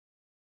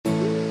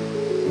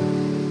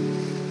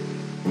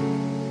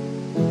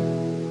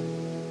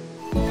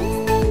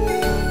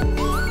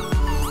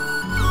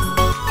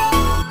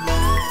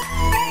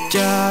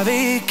Ya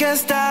vi que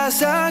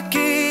estás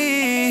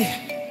aquí,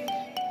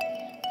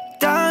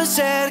 tan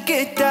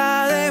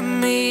cerquita de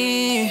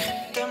mí.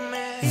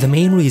 The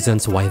main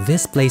reasons why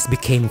this place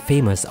became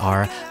famous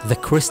are the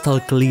crystal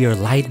clear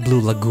light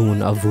blue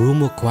lagoon of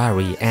Rummu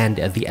Quarry and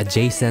the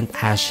adjacent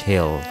Ash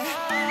Hill.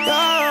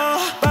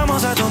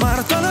 Vamos a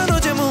tomar toda la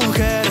noche,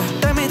 mujer.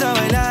 Te invito a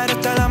bailar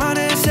hasta el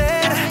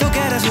amanecer. Tú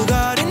quieres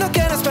jugar y no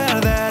quieres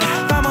perder.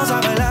 Vamos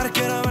a bailar,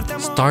 quiero verte.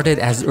 Started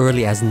as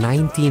early as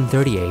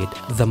 1938,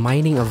 the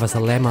mining of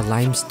Vasalema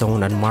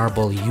limestone and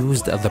marble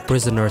used the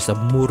prisoners of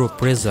Muru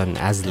prison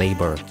as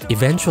labor.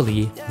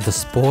 Eventually, the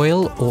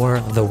spoil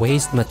or the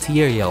waste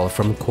material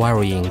from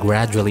quarrying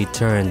gradually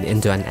turned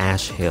into an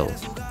ash hill.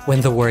 When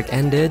the work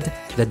ended,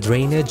 the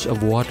drainage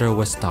of water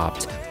was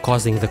stopped,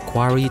 causing the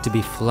quarry to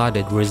be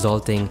flooded,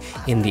 resulting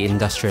in the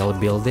industrial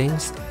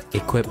buildings,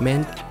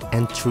 equipment,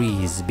 and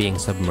trees being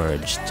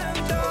submerged.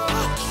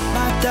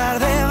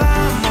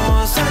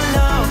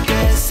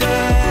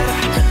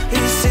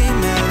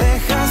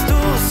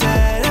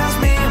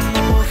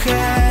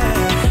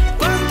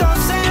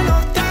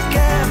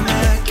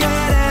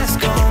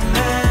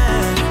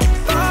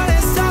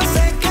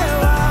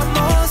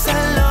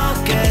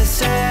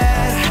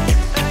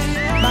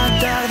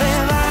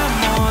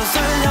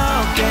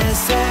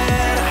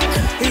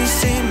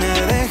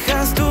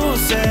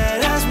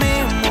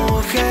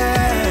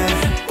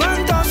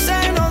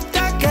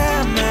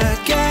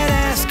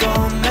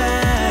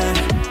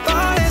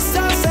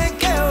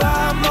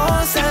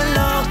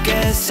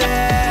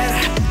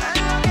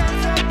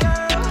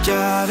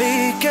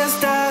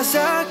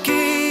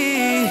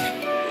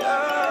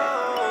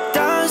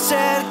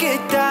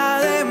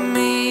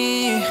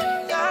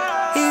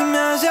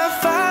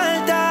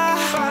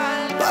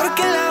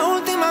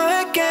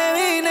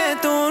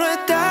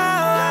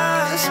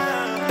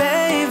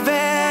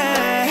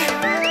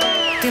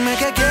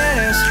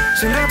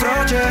 Sin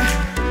reproche,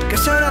 que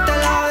solo te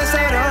lado de ese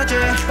broche.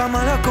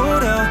 Vamos al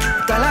oscuro,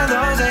 hasta las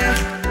 12.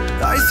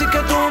 Ay, sí que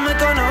tú me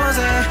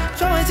conoces.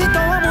 Suavecito,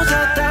 vamos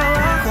hasta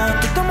abajo.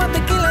 Tú tomas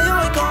tequila, yo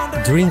voy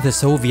con... During the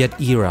Soviet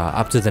era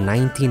up to the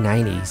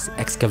 1990s,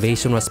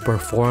 excavation was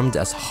performed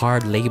as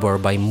hard labor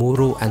by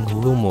Muru and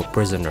Rummu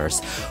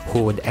prisoners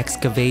who would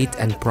excavate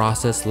and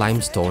process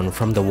limestone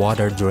from the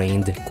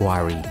water-drained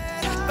quarry.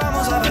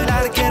 Vamos a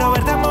bailar, quiero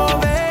verte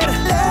mover.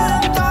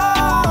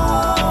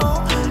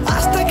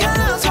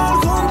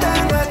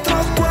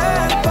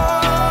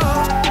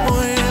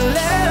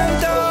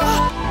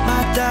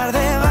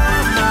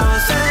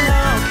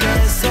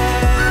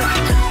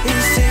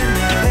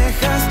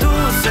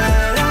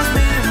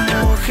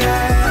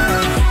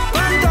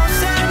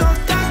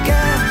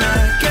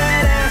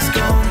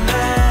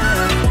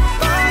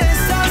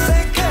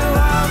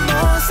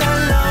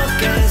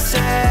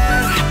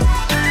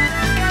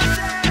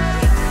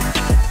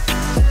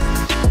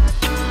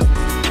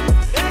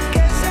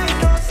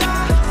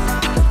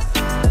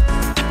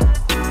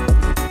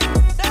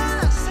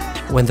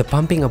 When the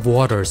pumping of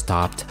water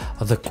stopped,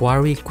 the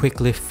quarry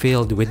quickly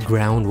filled with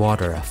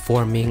groundwater,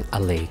 forming a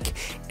lake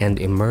and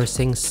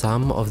immersing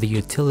some of the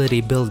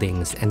utility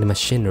buildings and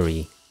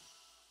machinery.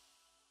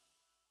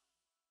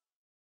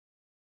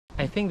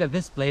 I think that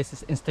this place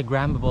is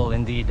Instagrammable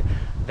indeed.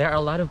 There are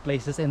a lot of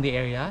places in the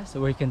area so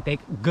where you can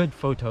take good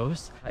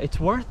photos. It's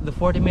worth the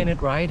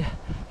 40-minute ride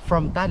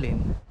from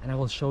Tallinn, and I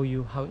will show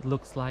you how it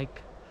looks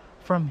like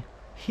from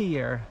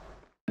here.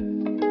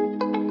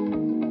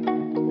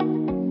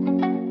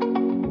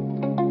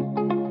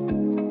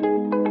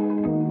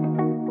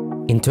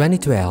 In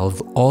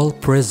 2012, all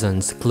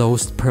prisons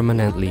closed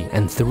permanently,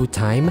 and through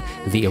time,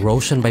 the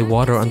erosion by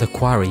water on the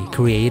quarry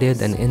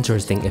created an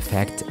interesting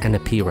effect and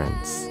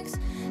appearance.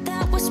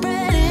 That was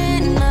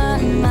spreading in my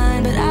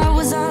mind, but I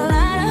was all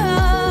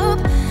out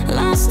of hope,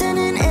 lost in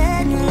an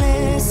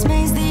endless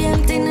maze. The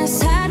emptiness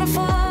had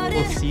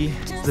afforded. We'll see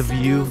the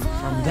view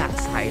from that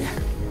side.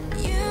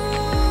 You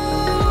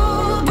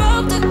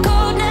broke the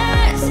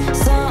coldness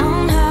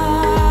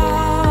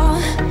somehow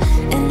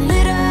and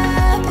lit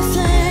up a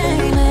flame.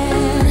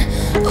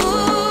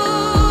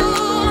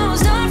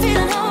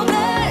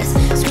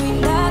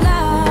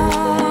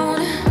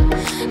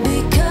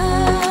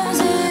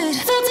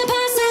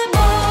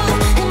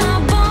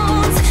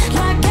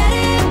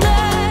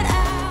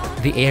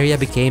 The area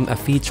became a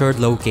featured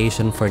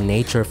location for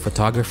nature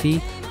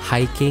photography,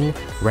 hiking,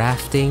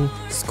 rafting,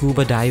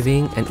 scuba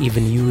diving, and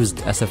even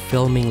used as a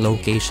filming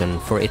location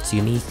for its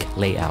unique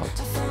layout.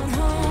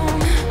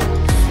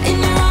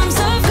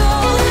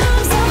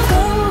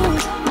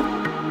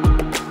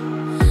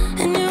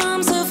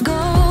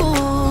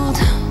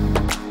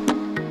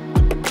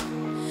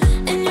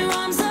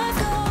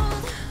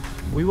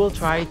 We will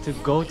try to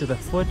go to the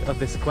foot of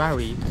this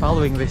quarry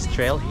following this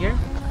trail here.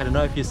 I don't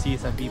know if you see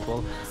some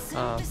people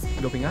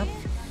going up.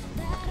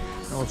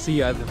 I'll see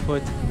you at the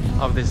foot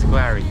of this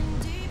quarry.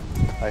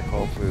 I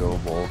hope we will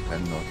walk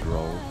and not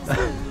roll.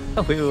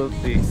 We will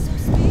see.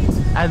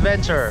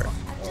 Adventure!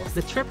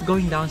 The trip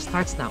going down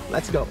starts now.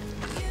 Let's go!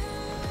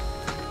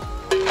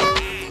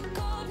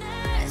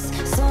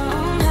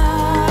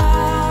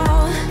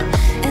 Somehow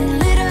and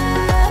lit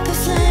up a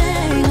flame.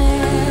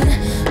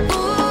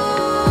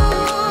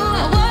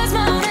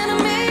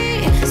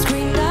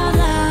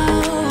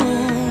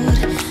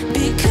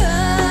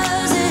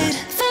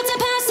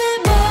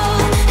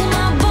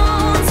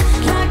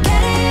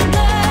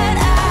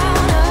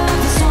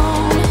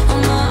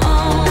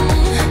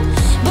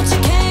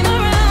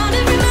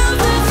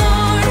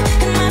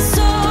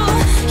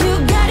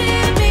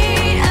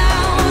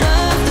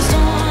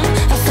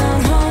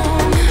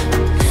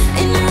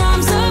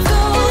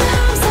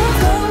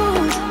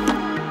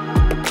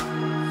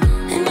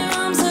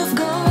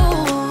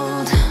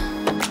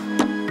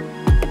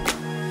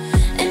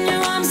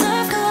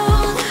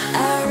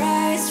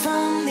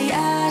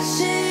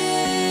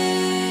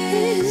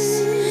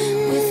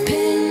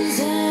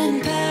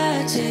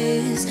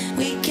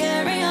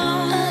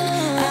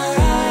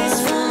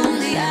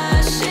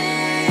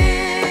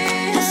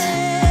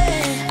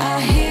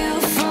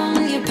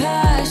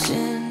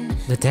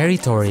 The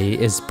territory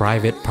is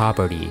private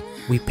property.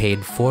 We paid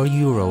 4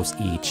 euros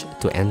each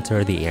to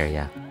enter the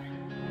area.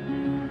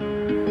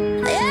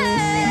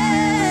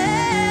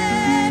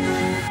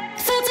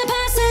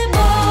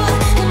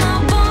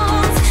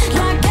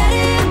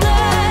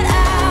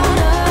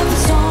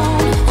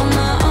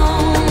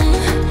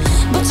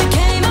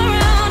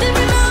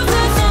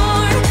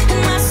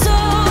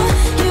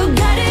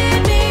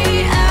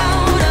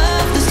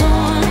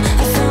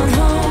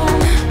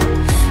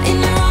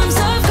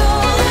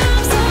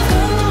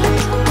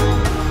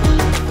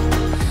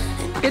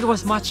 It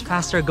was much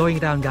faster going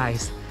down,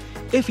 guys.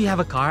 If you have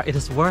a car, it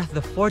is worth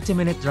the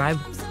 40-minute drive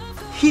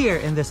here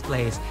in this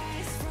place.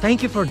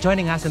 Thank you for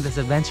joining us in this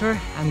adventure.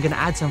 I'm gonna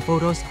add some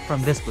photos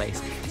from this place.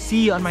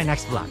 See you on my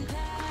next vlog.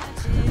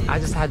 I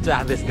just had to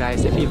add this,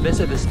 guys. If you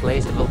visit this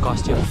place, it will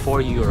cost you 4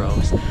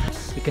 euros.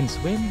 You can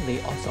swim. They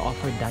also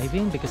offer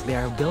diving because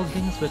there are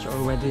buildings which are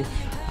already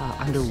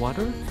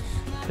underwater.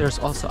 There's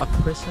also a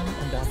prison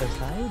on the other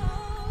side.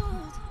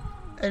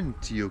 And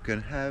you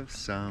can have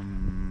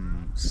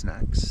some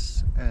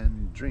snacks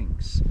and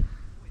drinks,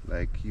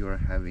 like you are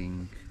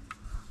having.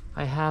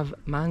 I have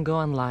mango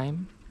and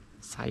lime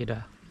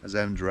cider. As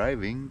I'm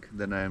driving,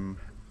 then I'm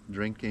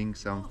drinking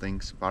something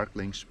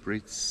sparkling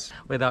spritz.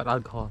 Without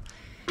alcohol.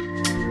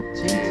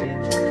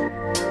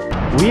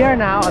 We are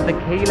now at the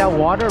Keila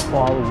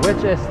Waterfall,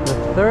 which is the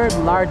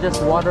 3rd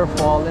largest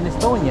waterfall in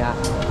Estonia.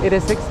 It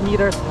is 6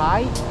 meters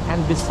high,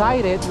 and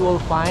beside it you will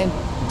find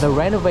the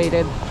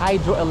renovated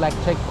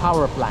hydroelectric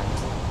power plant.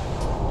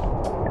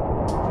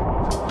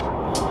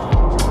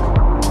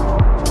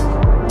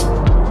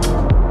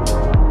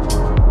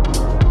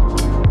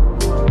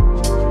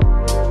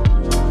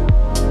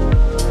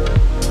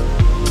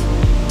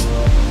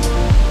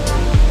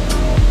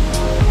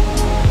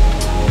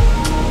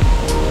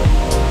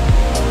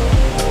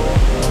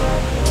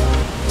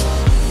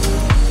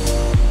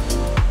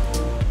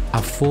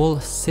 A full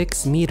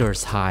 6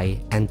 meters high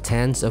and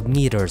tens of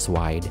meters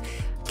wide,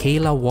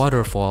 Keila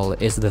Waterfall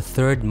is the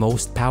 3rd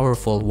most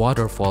powerful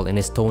waterfall in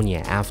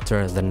Estonia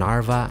after the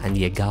Narva and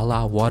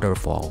Jägala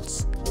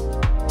waterfalls.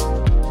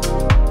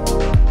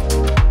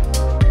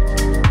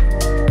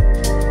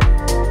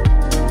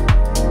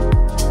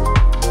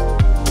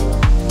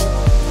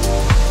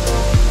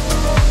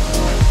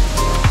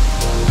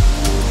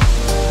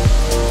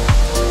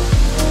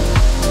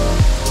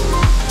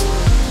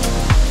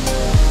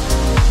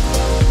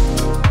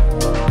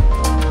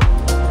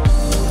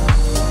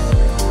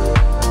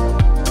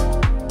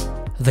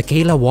 The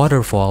Keila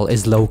Waterfall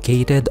is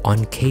located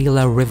on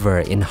Keila River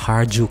in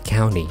Harju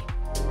County.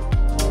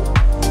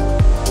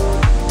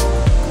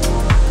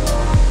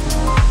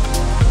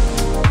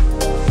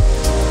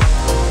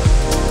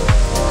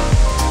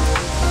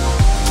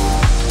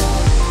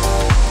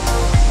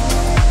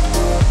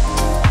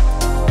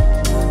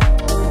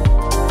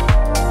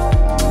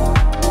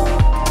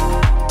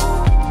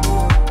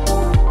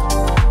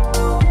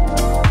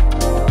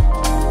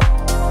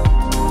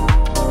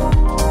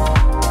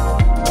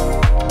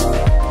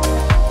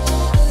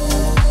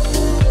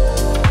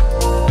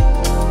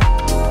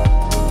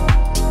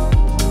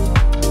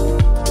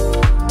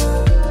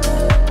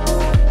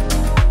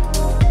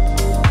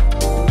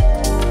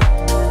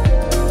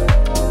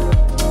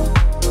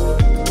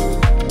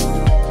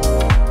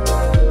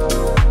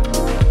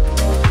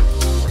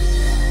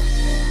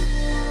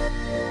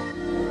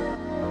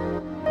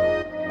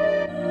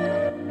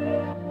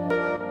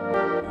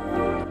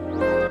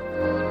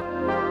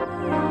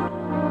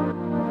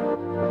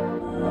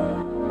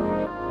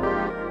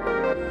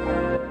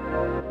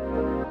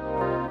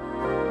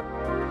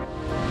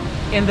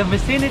 In the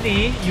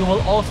vicinity, you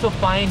will also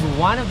find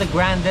one of the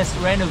grandest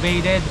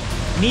renovated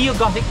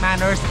neo-Gothic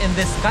manors in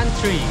this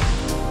country.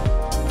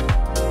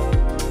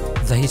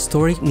 The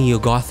historic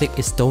neo-Gothic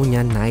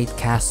Estonian Knight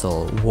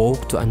Castle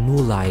woke to a new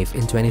life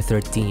in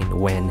 2013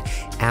 when,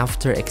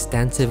 after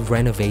extensive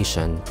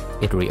renovation,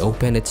 it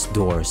reopened its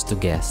doors to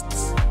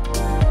guests.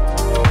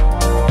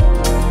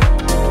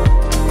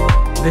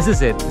 This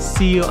is it.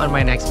 See you on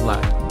my next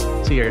vlog.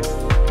 Cheers!